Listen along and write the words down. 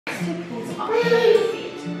tickles off your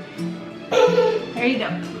feet. There you go.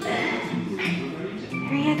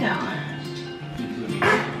 There you go.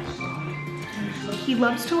 He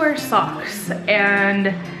loves to wear socks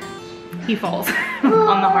and he falls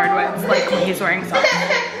on the hardwoods like when he's wearing socks.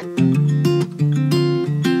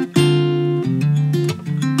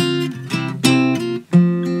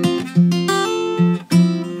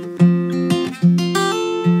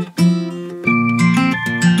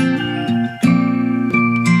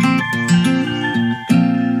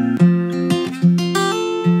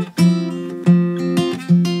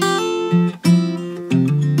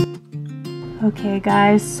 Okay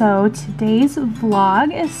guys, so today's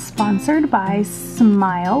vlog is sponsored by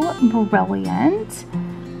Smile Brilliant.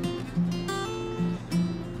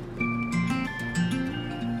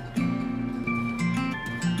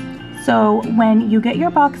 So when you get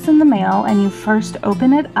your box in the mail and you first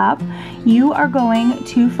open it up, you are going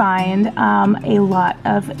to find a lot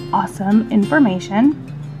of awesome information.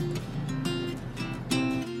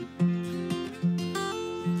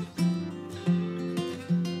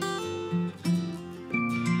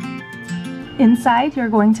 Inside, you're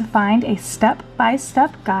going to find a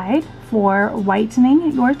step-by-step guide for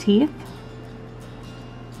whitening your teeth.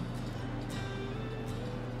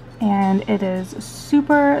 And it is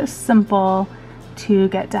super simple to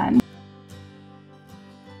get done.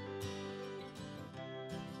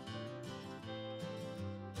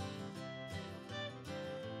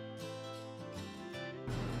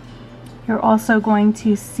 You're also going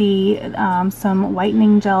to see some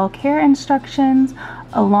whitening gel care instructions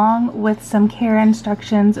along with some care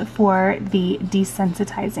instructions for the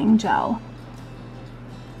desensitizing gel.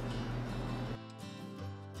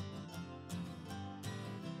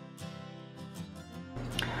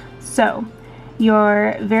 So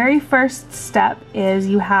your very first step is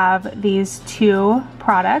you have these two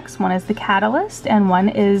products. One is the catalyst and one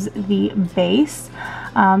is the base.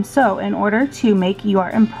 So in order to make your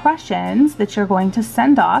impressions that you're going to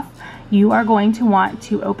send off, you are going to want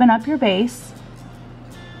to open up your base.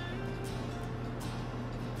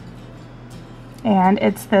 And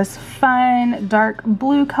it's this fun dark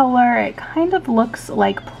blue color. It kind of looks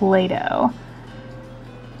like Play-Doh.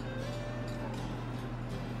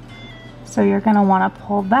 So you're going to want to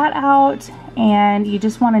pull that out and you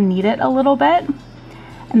just want to knead it a little bit.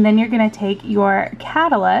 And then you're going to take your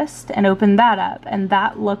catalyst and open that up, and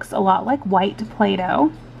that looks a lot like white Play-Doh.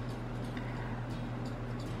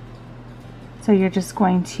 So you're just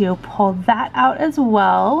going to pull that out as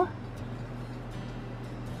well.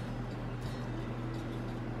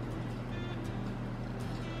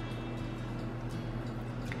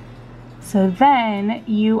 So then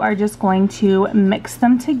you are just going to mix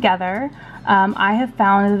them together. I have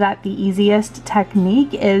found that the easiest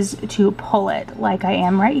technique is to pull it like I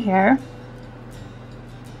am right here.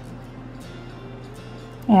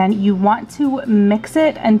 And you want to mix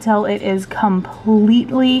it until it is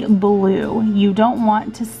completely blue. You don't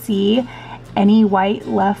want to see any white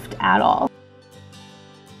left at all.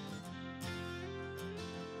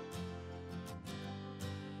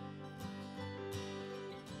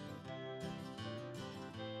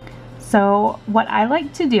 So what I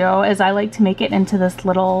like to do is I like to make it into this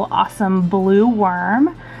little awesome blue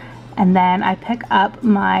worm, and then I pick up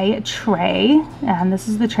my tray, and this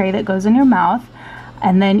is the tray that goes in your mouth,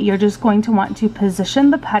 and then you're just going to want to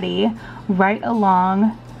position the putty right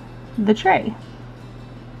along the tray.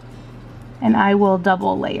 And I will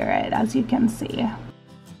double layer it, as you can see.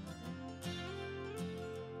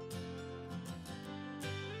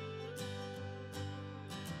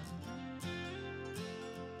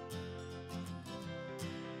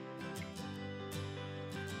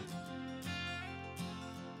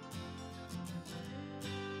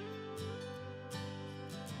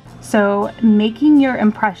 So making your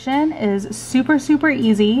impression is super, super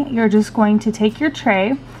easy. You're just going to take your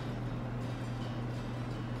tray.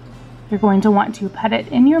 You're going to want to put it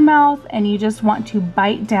in your mouth, and you just want to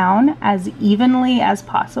bite down as evenly as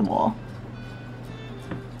possible.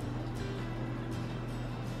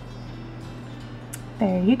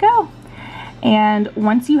 There you go. And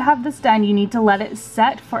once you have this done, you need to let it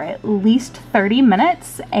set for at least 30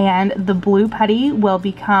 minutes, and the blue putty will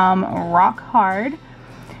become rock hard.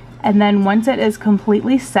 And then once it is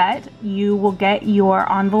completely set, you will get your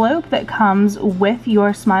envelope that comes with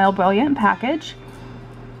your Smile Brilliant package.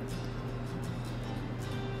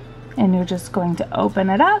 And you're just going to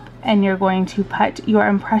open it up, and you're going to put your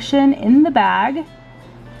impression in the bag.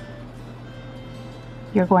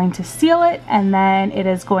 You're going to seal it, and then it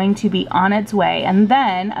is going to be on its way. And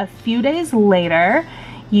then a few days later,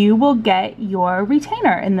 you will get your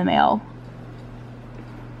retainer in the mail.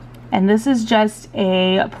 And this is just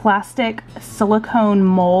a plastic silicone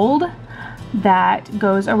mold that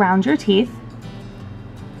goes around your teeth.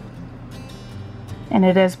 And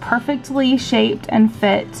it is perfectly shaped and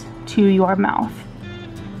fit to your mouth.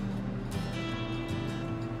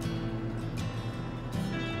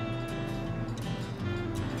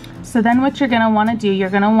 So then what you're going to want to do, you're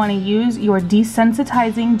going to want to use your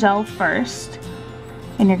desensitizing gel first.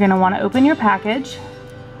 And you're going to want to open your package.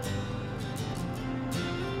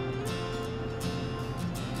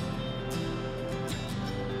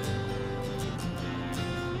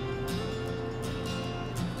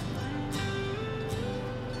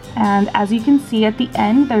 And as you can see at the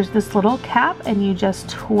end, there's this little cap and you just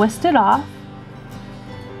twist it off.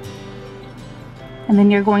 And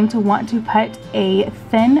then you're going to want to put a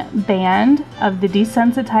thin band of the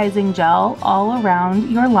desensitizing gel all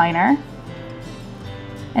around your liner.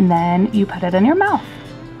 And then you put it in your mouth.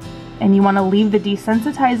 And you want to leave the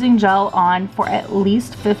desensitizing gel on for at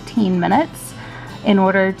least 15 minutes in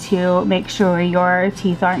order to make sure your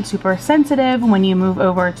teeth aren't super sensitive when you move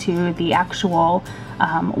over to the actual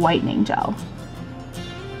whitening gel.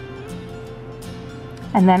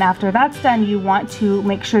 And then after that's done, you want to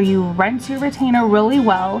make sure you rinse your retainer really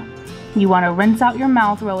well. You want to rinse out your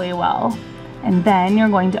mouth really well. And then you're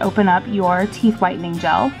going to open up your teeth whitening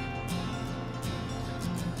gel.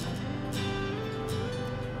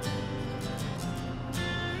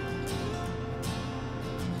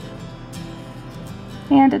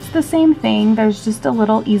 And it's the same thing, there's just a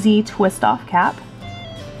little easy twist off cap.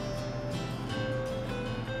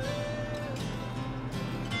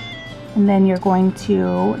 And then you're going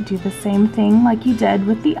to do the same thing like you did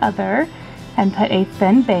with the other and put a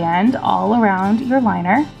thin band all around your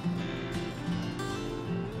liner.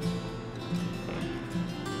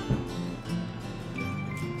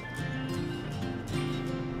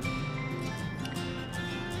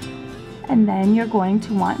 And then you're going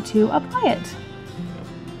to want to apply it.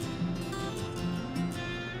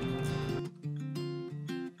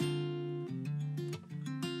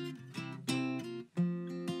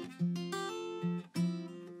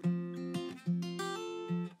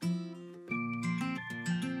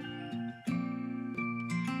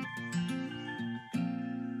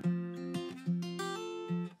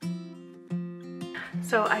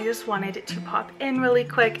 So I just wanted to pop in really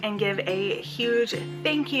quick and give a huge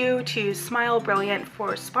thank you to Smile Brilliant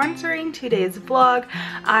for sponsoring today's vlog.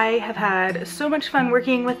 I have had so much fun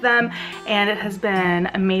working with them and it has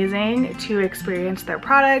been amazing to experience their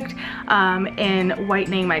product in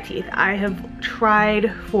whitening my teeth. I have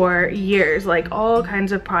tried for years like all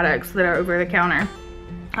kinds of products that are over the counter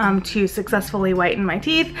to successfully whiten my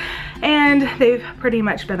teeth, and they've pretty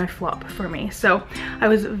much been a flop for me. So I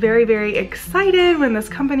was very, very excited when this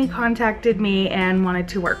company contacted me and wanted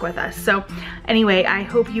to work with us. So anyway, I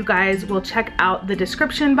hope you guys will check out the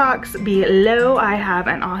description box below. I have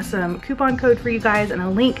an awesome coupon code for you guys and a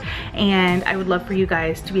link, and I would love for you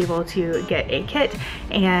guys to be able to get a kit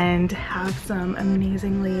and have some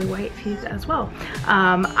amazingly white teeth as well.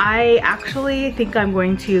 I actually think I'm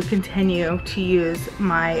going to continue to use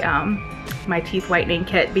my teeth whitening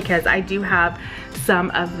kit because I do have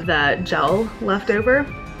some of the gel left over,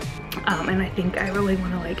 and I think I really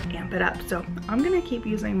want to like amp it up, so I'm gonna keep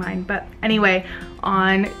using mine. But anyway,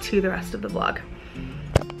 on to the rest of the vlog.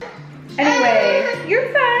 Anyway,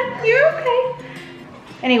 you're fine, you're okay.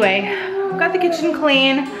 Anyway, got the kitchen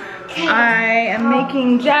clean. I am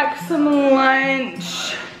making Jack some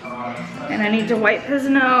lunch and I need to wipe his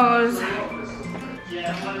nose.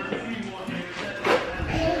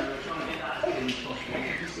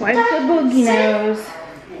 Wipe the boogie nose.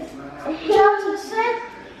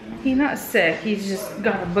 He's not sick, he's just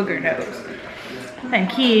got a booger nose. And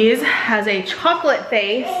Keys has a chocolate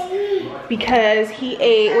face because he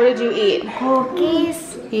ate, what did you eat?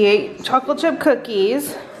 Cookies. He ate chocolate chip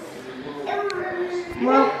cookies.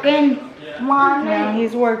 Working, mommy. Now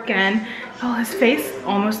he's working. Oh, his face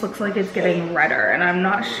almost looks like it's getting redder, and I'm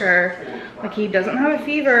not sure, like he doesn't have a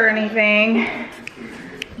fever or anything.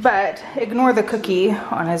 But ignore the cookie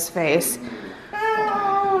on his face.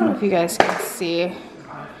 I don't know if you guys can see. Hey,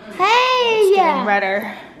 it's getting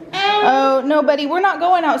redder. Oh no, buddy, we're not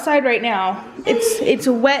going outside right now. It's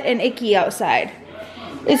wet and icky outside.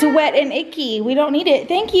 It's wet and icky. We don't need it.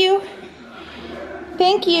 Thank you.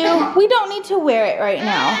 Thank you. We don't need to wear it right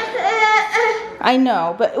now. I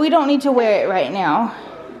know, but we don't need to wear it right now.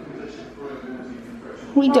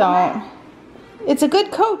 We don't. It's a good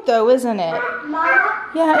coat though, isn't it?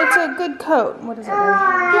 Yeah, it's a good coat. What is it?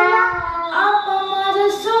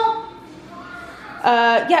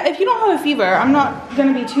 Yeah, if you don't have a fever, I'm not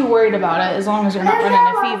gonna be too worried about it as long as you're not running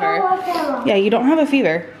a fever. Yeah, you don't have a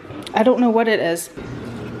fever. I don't know what it is.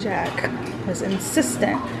 Jack was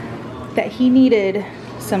insistent that he needed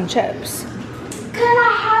some chips. Can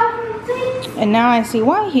I have them, please? And now I see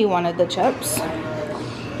why he wanted the chips.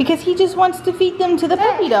 Because he just wants to feed them to the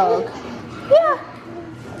puppy dog. Yeah.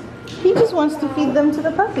 He just wants to feed them to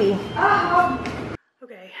the puppy.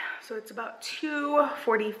 Okay, so it's about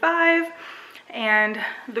 2:45 and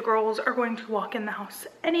the girls are going to walk in the house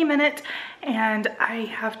any minute and I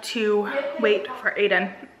have to wait for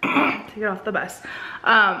Aiden to get off the bus.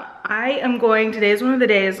 Today is one of the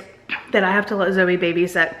days that I have to let Zoe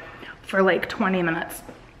babysit for like 20 minutes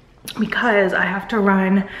because I have to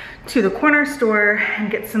run to the corner store and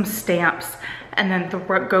get some stamps and then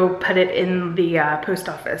go put it in the post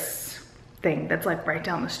office thing that's like right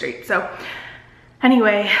down the street. So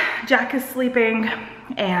anyway, Jack is sleeping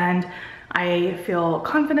and I feel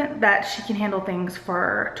confident that she can handle things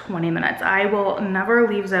for 20 minutes. I will never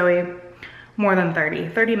leave Zoe more than 30.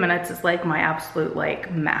 30 minutes is like my absolute like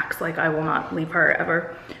max. Like I will not leave her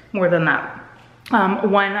ever more than that.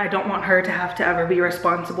 One, I don't want her to have to ever be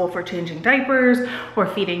responsible for changing diapers or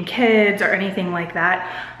feeding kids or anything like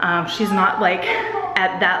that. She's not like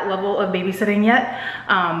at that level of babysitting yet,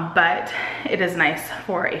 but it is nice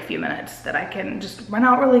for a few minutes that I can just run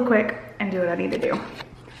out really quick and do what I need to do.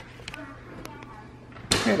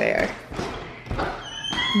 Here they are.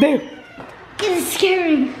 Boo! It's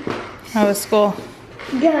scary. How was school?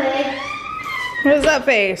 Good. What is that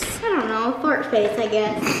face? I don't know, fart face, I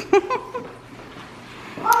guess.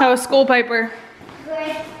 How was school, Piper?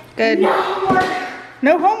 Good. Good. No homework.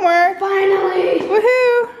 No homework. Finally.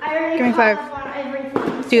 Woohoo! I already Give me caught 5. up on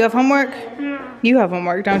everything. Do you have homework? No. You have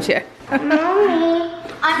homework, don't you? Mommy,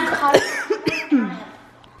 I'm caught up.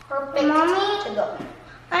 Perfect. Mommy, to go.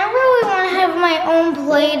 I really want to have my own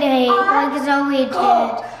play date like Zoe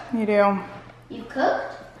did. You do. You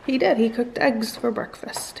cooked? He did. He cooked eggs for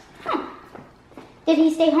breakfast. Did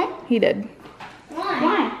he stay home? He did.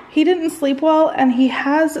 Why? He didn't sleep well and he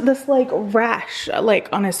has this like rash like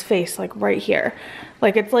on his face, like right here.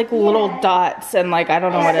 Like it's like little dots and like I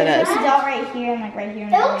don't know what it is. There's a dot right here and like right here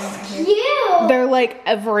and right here. Cute. They're like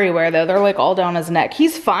everywhere though. They're like all down his neck.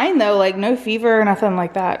 He's fine though, like no fever or nothing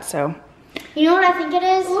like that, so. You know what I think it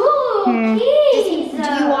is? Ooh,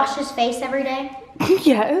 do you wash his face every day?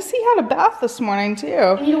 Yes, he had a bath this morning too.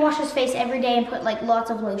 You need to wash his face every day and put like lots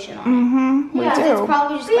of lotion on it. Mm-hmm, we do. It's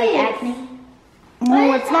probably just like acne.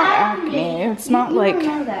 No, it's not acne. It's not like,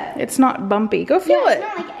 it's not bumpy. Go feel it. It's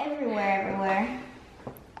not like everywhere.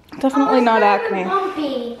 Definitely not acne.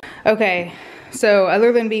 Bumpy. Okay, so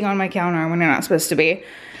other than being on my counter when you're not supposed to be,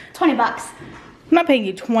 $20. I'm not paying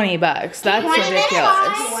you $20. That's ridiculous.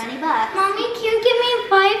 $20. Mommy, can you give me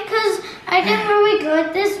 5 because I did really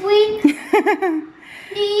good this week?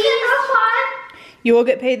 You will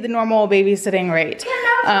get paid the normal babysitting rate.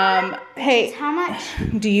 Hey, How much?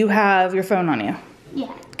 do you have your phone on you?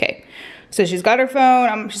 Yeah. Okay, so she's got her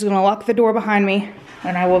phone. She's gonna lock the door behind me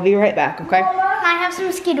and I will be right back, okay? I have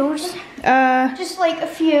some Skittles. Just like a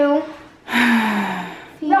few.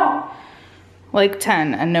 No. Like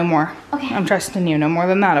 10 and no more. Okay. I'm trusting you, no more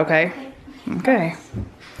than that, okay? Okay.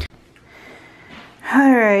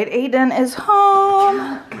 All right, Aiden is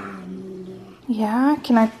home. Yeah,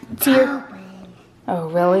 can I see your, oh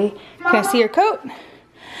really? Can I see your coat?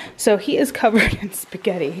 So he is covered in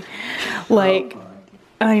spaghetti. Like,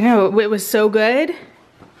 I know, it was so good.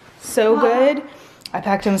 So good. I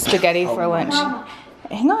packed him spaghetti for lunch.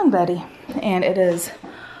 Hang on, Betty. And it is,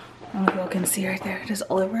 I don't know if y'all can see right there. It is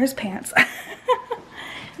all over his pants.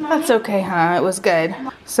 That's okay, huh? It was good.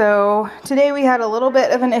 So today we had a little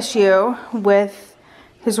bit of an issue with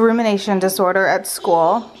his rumination disorder at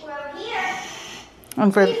school.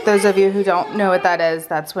 And for those of you who don't know what that is,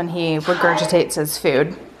 that's when he regurgitates his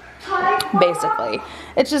food, basically.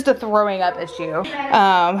 It's just a throwing up issue.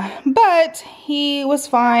 But he was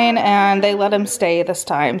fine and they let him stay this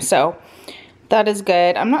time, so that is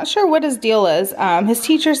good. I'm not sure what his deal is. His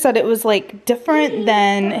teacher said it was like different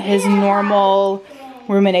than his normal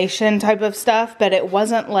rumination type of stuff, but it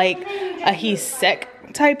wasn't like a he's sick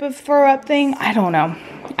type of throw up thing. I don't know.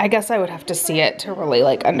 I guess I would have to see it to really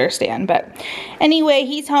like understand, but anyway,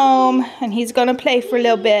 he's home and he's gonna play for a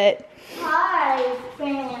little bit.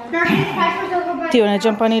 Do you want to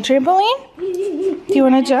jump on your trampoline? Do you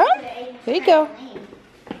want to jump? There you go.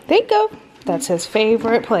 There you go. That's his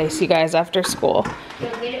favorite place, you guys, after school.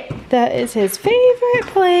 That is his favorite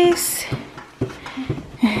place.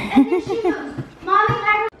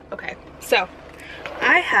 Okay, so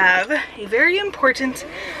I have a very important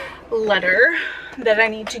letter that I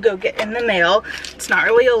need to go get in the mail. It's not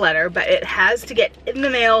really a letter, but it has to get in the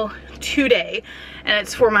mail today, and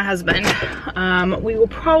it's for my husband. We will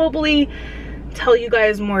probably tell you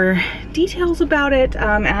guys more details about it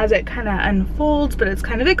as it kind of unfolds, but it's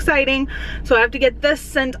kind of exciting. So I have to get this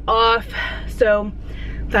sent off, so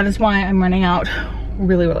that is why I'm running out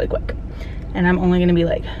really quick, and I'm only gonna be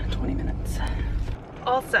like 20 minutes.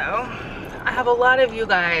 Also, I have a lot of you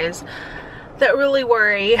guys that really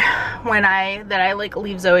worry when I like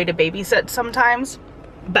leave Zoe to babysit sometimes,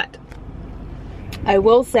 but I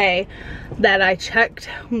will say that I checked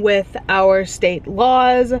with our state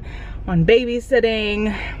laws on babysitting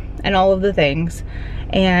and all of the things,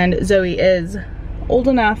 and Zoe is old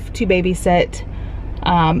enough to babysit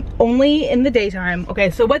only in the daytime. Okay,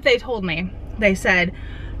 so what they told me, they said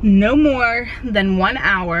no more than 1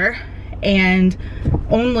 hour and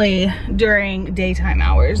only during daytime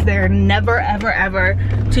hours. They're never ever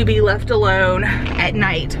to be left alone at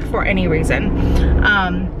night for any reason.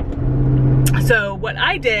 So what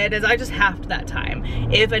I did is I just halved that time.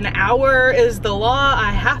 If an hour is the law,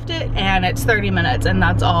 I halved it, and it's 30 minutes, and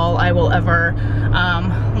that's all I will ever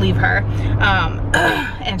leave her.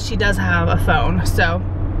 And she does have a phone, so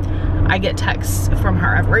I get texts from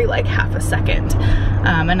her every like half a second,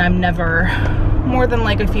 and I'm never more than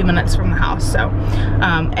like a few minutes from the house. So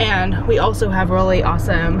and we also have really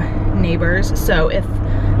awesome neighbors, so if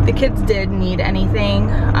the kids did need anything,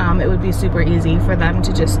 it would be super easy for them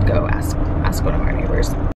to just go ask one of our neighbors.